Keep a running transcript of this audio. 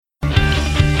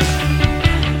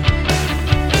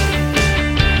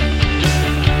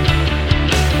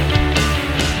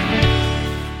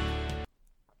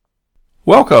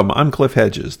Welcome, I'm Cliff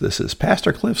Hedges. This is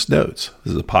Pastor Cliff's Notes.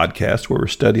 This is a podcast where we're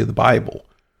studying the Bible.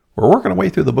 We're working our way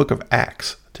through the book of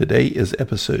Acts. Today is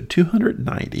episode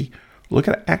 290. Look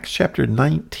at Acts chapter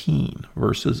 19,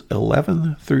 verses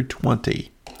 11 through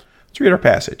 20. Let's read our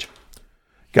passage.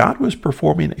 God was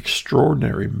performing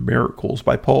extraordinary miracles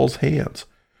by Paul's hands,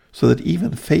 so that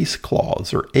even face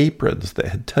cloths or aprons that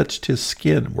had touched his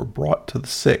skin were brought to the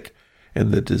sick,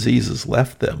 and the diseases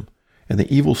left them, and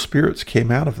the evil spirits came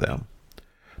out of them.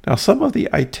 Now some of the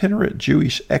itinerant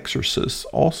Jewish exorcists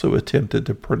also attempted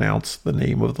to pronounce the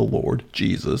name of the Lord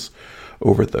Jesus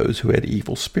over those who had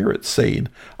evil spirits, saying,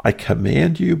 "I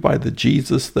command you by the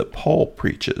Jesus that Paul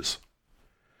preaches."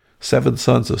 7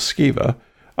 sons of Sceva,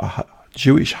 a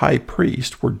Jewish high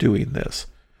priest, were doing this.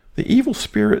 The evil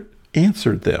spirit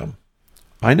answered them,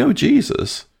 "I know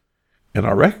Jesus, and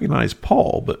I recognize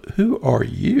Paul, but who are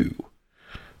you?"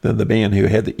 Then the man who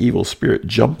had the evil spirit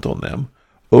jumped on them,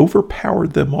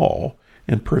 overpowered them all,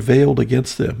 and prevailed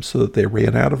against them, so that they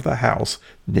ran out of the house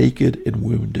naked and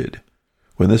wounded.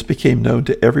 When this became known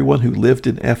to everyone who lived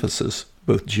in Ephesus,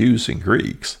 both Jews and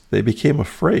Greeks, they became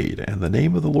afraid, and the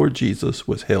name of the Lord Jesus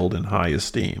was held in high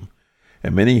esteem.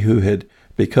 And many who had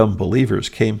become believers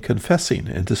came confessing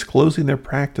and disclosing their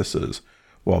practices,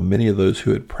 while many of those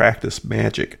who had practiced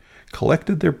magic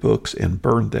collected their books and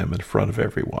burned them in front of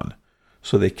everyone.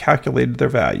 So they calculated their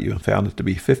value and found it to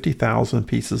be 50,000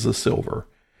 pieces of silver.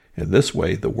 In this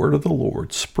way, the word of the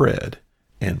Lord spread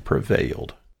and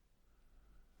prevailed.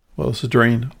 Well, this is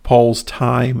during Paul's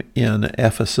time in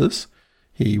Ephesus.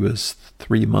 He was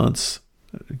 3 months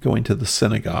going to the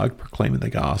synagogue, proclaiming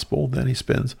the gospel. Then he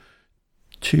spends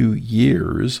 2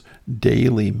 years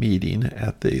daily meeting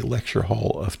at the lecture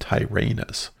hall of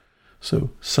Tyrannus.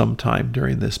 So sometime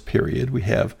during this period, we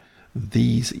have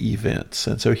these events.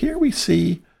 And so here we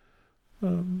see,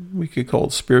 we could call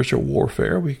it spiritual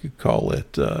warfare. We could call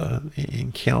it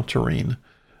encountering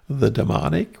the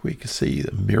demonic. We could see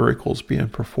miracles being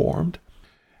performed.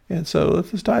 And so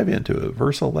let's just dive into it.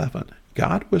 Verse 11,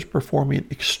 God was performing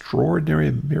extraordinary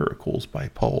miracles by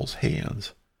Paul's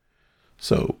hands.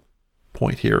 So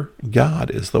point here,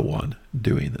 God is the one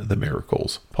doing the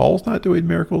miracles. Paul's not doing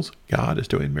miracles. God is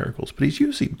doing miracles, but he's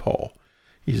using Paul.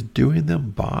 He's doing them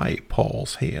by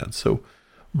Paul's hands. So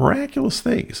miraculous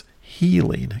things,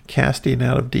 healing, casting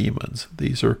out of demons.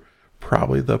 These are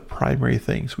probably the primary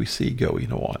things we see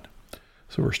going on.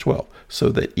 So verse 12, so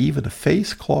that even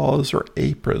face cloths or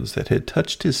aprons that had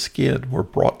touched his skin were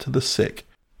brought to the sick,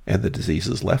 and the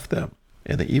diseases left them,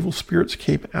 and the evil spirits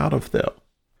came out of them.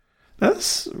 Now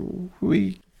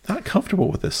we're not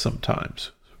comfortable with this sometimes,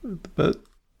 but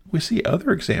we see other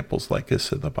examples like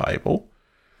this in the Bible,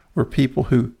 where people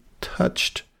who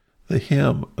touched the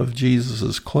hem of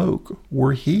Jesus' cloak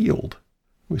were healed.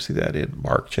 We see that in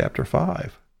Mark chapter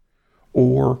 5.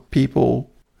 Or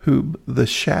people whom the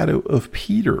shadow of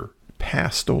Peter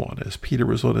passed on as Peter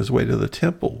was on his way to the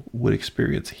temple would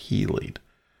experience healing.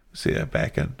 We see that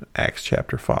back in Acts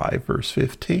chapter 5, verse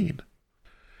 15.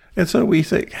 And so we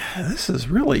think, this is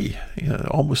really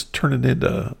almost turning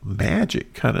into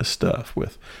magic kind of stuff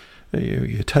with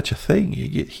you touch a thing, you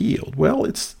get healed. Well,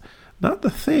 it's not the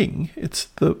thing, it's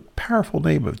the powerful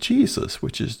name of Jesus,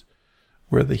 which is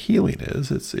where the healing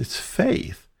is. It's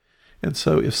faith. And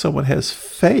so if someone has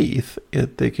faith,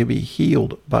 they can be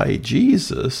healed by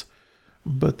Jesus,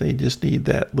 but they just need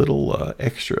that little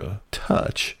extra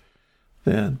touch,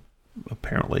 then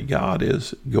apparently God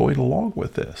is going along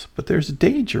with this. But there's a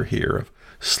danger here of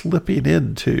slipping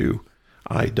into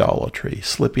idolatry,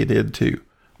 slipping into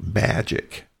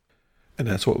magic. And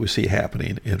that's what we see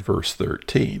happening in verse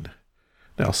 13.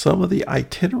 Now, some of the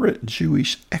itinerant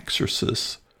Jewish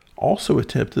exorcists also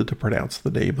attempted to pronounce the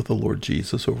name of the Lord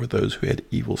Jesus over those who had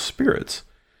evil spirits,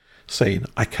 saying,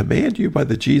 "I command you by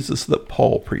the Jesus that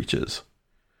Paul preaches."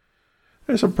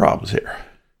 There's some problems here.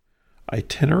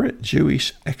 Itinerant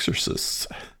Jewish exorcists,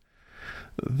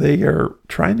 they are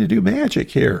trying to do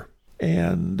magic here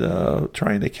and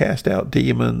trying to cast out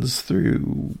demons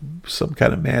through some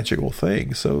kind of magical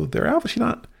thing. So they're obviously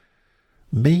not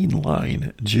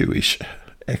mainline Jewish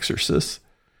exorcists.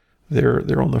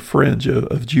 They're on the fringe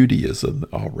of Judaism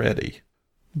already.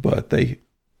 But they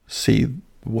see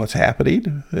what's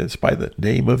happening. It's by the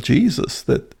name of Jesus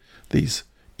that these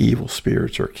evil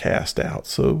spirits are cast out.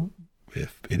 So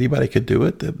if anybody could do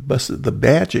it, then the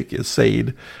magic is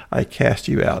saying, "I cast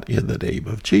you out in the name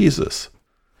of Jesus."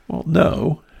 Well,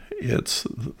 no, it's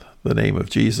the name of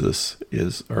Jesus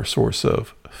is our source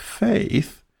of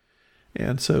faith.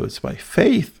 And so it's by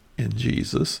faith in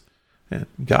Jesus, and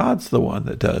God's the one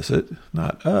that does it,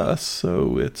 not us.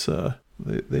 So it's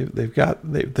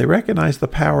They recognize the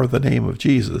power of the name of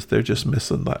Jesus. They're just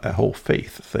missing the whole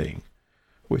faith thing,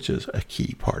 which is a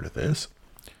key part of this.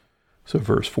 So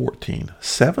verse 14,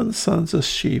 7 sons of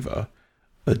Sceva,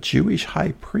 a Jewish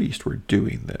high priest, were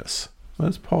doing this.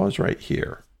 Let's pause right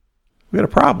here. We got a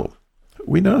problem.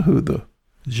 We know who the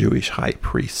Jewish high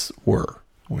priests were.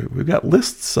 We've got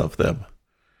lists of them.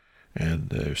 And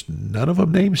there's none of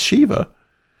them named Sceva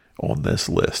on this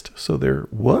list. So there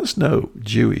was no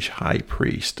Jewish high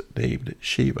priest named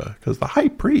Sceva, because the high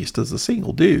priest is a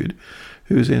single dude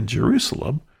who's in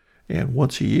Jerusalem, and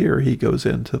once a year he goes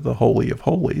into the Holy of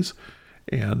Holies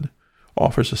and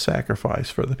offers a sacrifice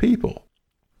for the people.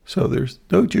 So there's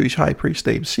no Jewish high priest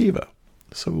named Sceva.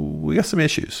 So we got some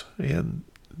issues, and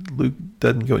Luke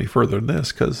doesn't go any further than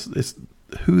this, because it's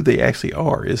who they actually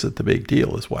are isn't the big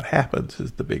deal. Is what happens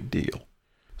is the big deal.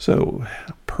 So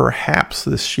perhaps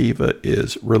this Sceva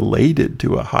is related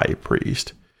to a high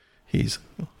priest. He's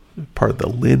part of the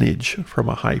lineage from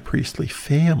a high priestly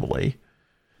family,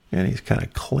 and he's kind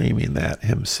of claiming that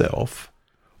himself.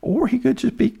 Or he could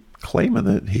just be claiming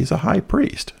that he's a high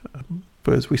priest.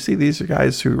 Because we see these are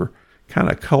guys who are kind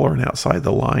of coloring outside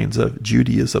the lines of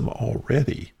Judaism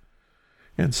already.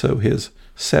 And so his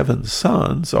 7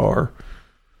 sons are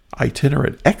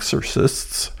itinerant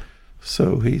exorcists,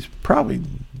 so he's probably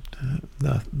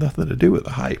nothing to do with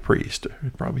a high priest,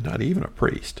 probably not even a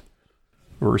priest.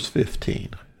 Verse 15,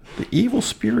 the evil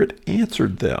spirit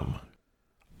answered them,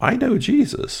 I know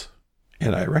Jesus,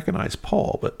 and I recognize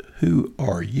Paul, but who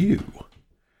are you?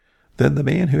 Then the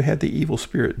man who had the evil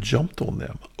spirit jumped on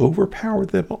them, overpowered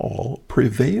them all,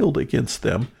 prevailed against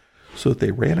them, so that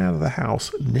they ran out of the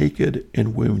house naked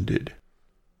and wounded.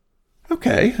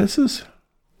 Okay, this is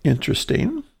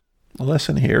interesting. A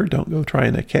lesson here, don't go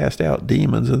trying to cast out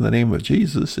demons in the name of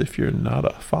Jesus if you're not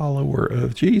a follower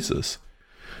of Jesus.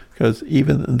 Because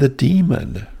even the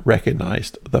demon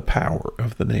recognized the power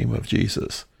of the name of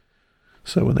Jesus.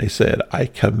 So when they said, I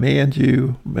command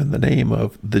you in the name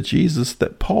of the Jesus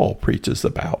that Paul preaches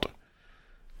about,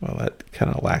 well, that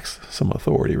kind of lacks some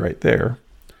authority right there.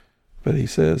 But he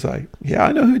says, I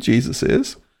know who Jesus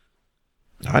is.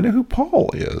 I know who Paul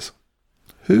is.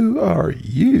 Who are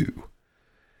you?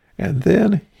 And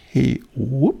then he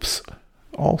whoops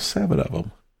all 7 of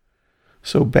them.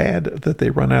 So bad that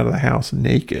they run out of the house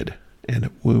naked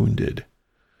and wounded.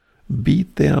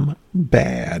 Beat them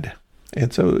bad.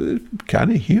 And so it's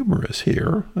kind of humorous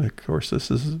here. Of course, this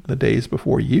is the days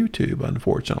before YouTube,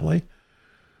 unfortunately.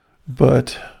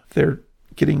 But they're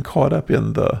getting caught up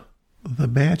in the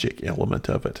magic element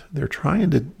of it. They're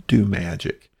trying to do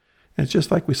magic. And it's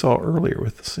just like we saw earlier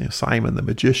with Simon the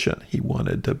magician. He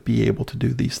wanted to be able to do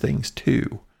these things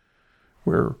too,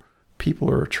 where people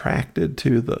are attracted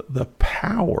to the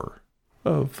power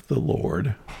of the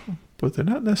Lord, but they're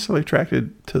not necessarily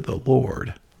attracted to the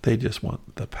Lord. They just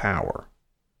want the power.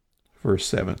 Verse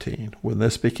 17, when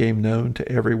this became known to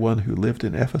everyone who lived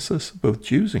in Ephesus, both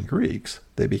Jews and Greeks,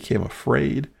 they became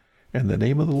afraid, and the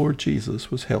name of the Lord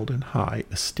Jesus was held in high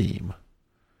esteem.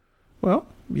 Well,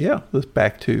 yeah, this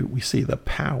back to, we see the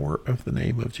power of the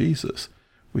name of Jesus.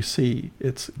 We see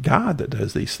it's God that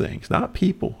does these things, not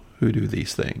people who do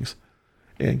these things.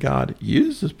 And God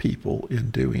uses people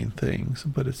in doing things,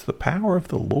 but it's the power of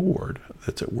the Lord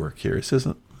that's at work here. This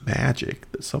isn't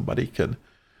magic that somebody can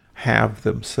have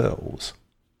themselves.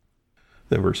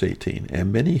 Then verse 18,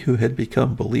 and many who had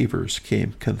become believers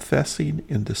came confessing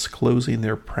and disclosing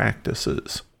their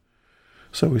practices.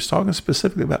 So he's talking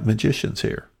specifically about magicians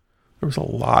here. There was a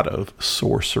lot of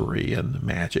sorcery and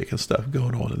magic and stuff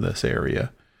going on in this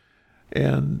area.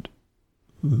 And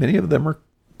many of them are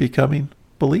becoming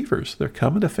believers. They're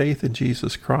coming to faith in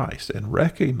Jesus Christ and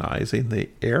recognizing the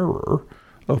error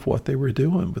of what they were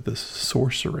doing with this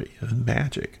sorcery and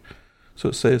magic. So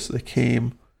it says they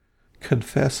came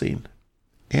confessing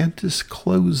and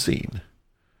disclosing.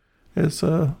 As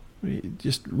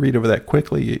just read over that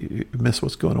quickly, you miss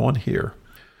what's going on here.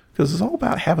 Because it's all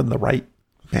about having the right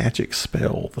magic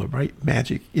spell, the right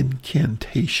magic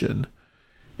incantation.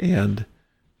 And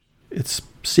it's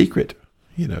secret.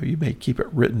 You know, you may keep it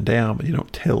written down, but you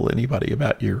don't tell anybody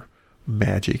about your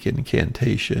magic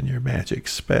incantation, your magic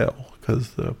spell,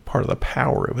 because the part of the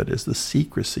power of it is the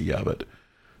secrecy of it.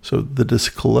 So the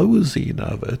disclosing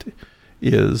of it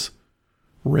is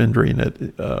rendering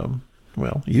it,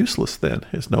 useless then.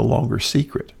 It's no longer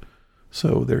secret.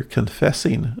 So they're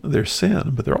confessing their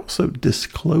sin, but they're also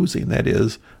disclosing, that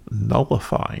is,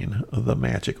 nullifying the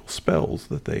magical spells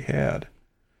that they had.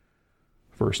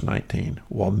 Verse 19,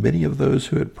 while many of those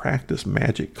who had practiced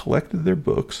magic collected their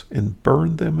books and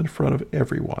burned them in front of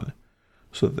everyone,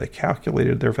 So they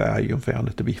calculated their value and found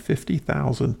it to be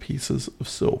 50,000 pieces of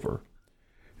silver.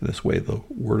 In this way, the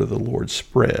word of the Lord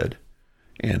spread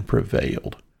and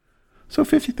prevailed. So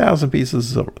 50,000 pieces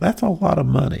of silver, that's a lot of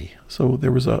money. So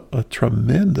there was a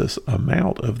tremendous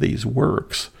amount of these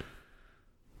works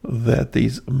that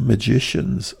these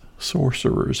magicians,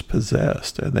 sorcerers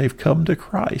possessed, and they've come to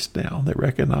Christ now. They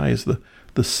recognize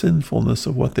the sinfulness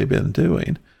of what they've been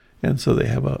doing, and so they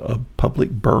have a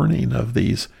public burning of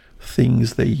these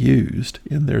things they used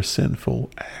in their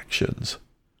sinful actions.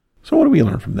 So what do we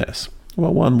learn from this?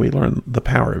 Well, one, we learn the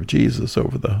power of Jesus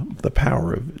over the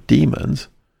power of demons.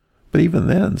 But even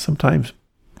then, sometimes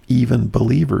even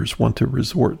believers want to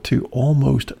resort to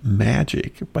almost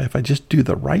magic. But if I just do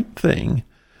the right thing,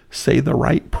 say the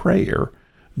right prayer,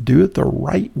 do it the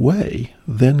right way,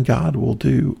 then God will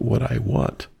do what I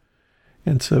want.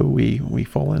 And so we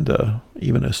fall into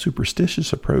even a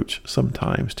superstitious approach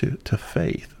sometimes to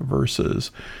faith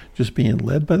versus just being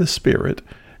led by the Spirit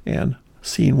and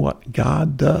seeing what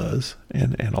God does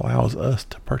and allows us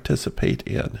to participate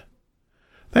in.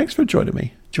 Thanks for joining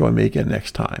me. Join me again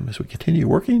next time as we continue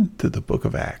working through the book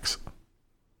of Acts.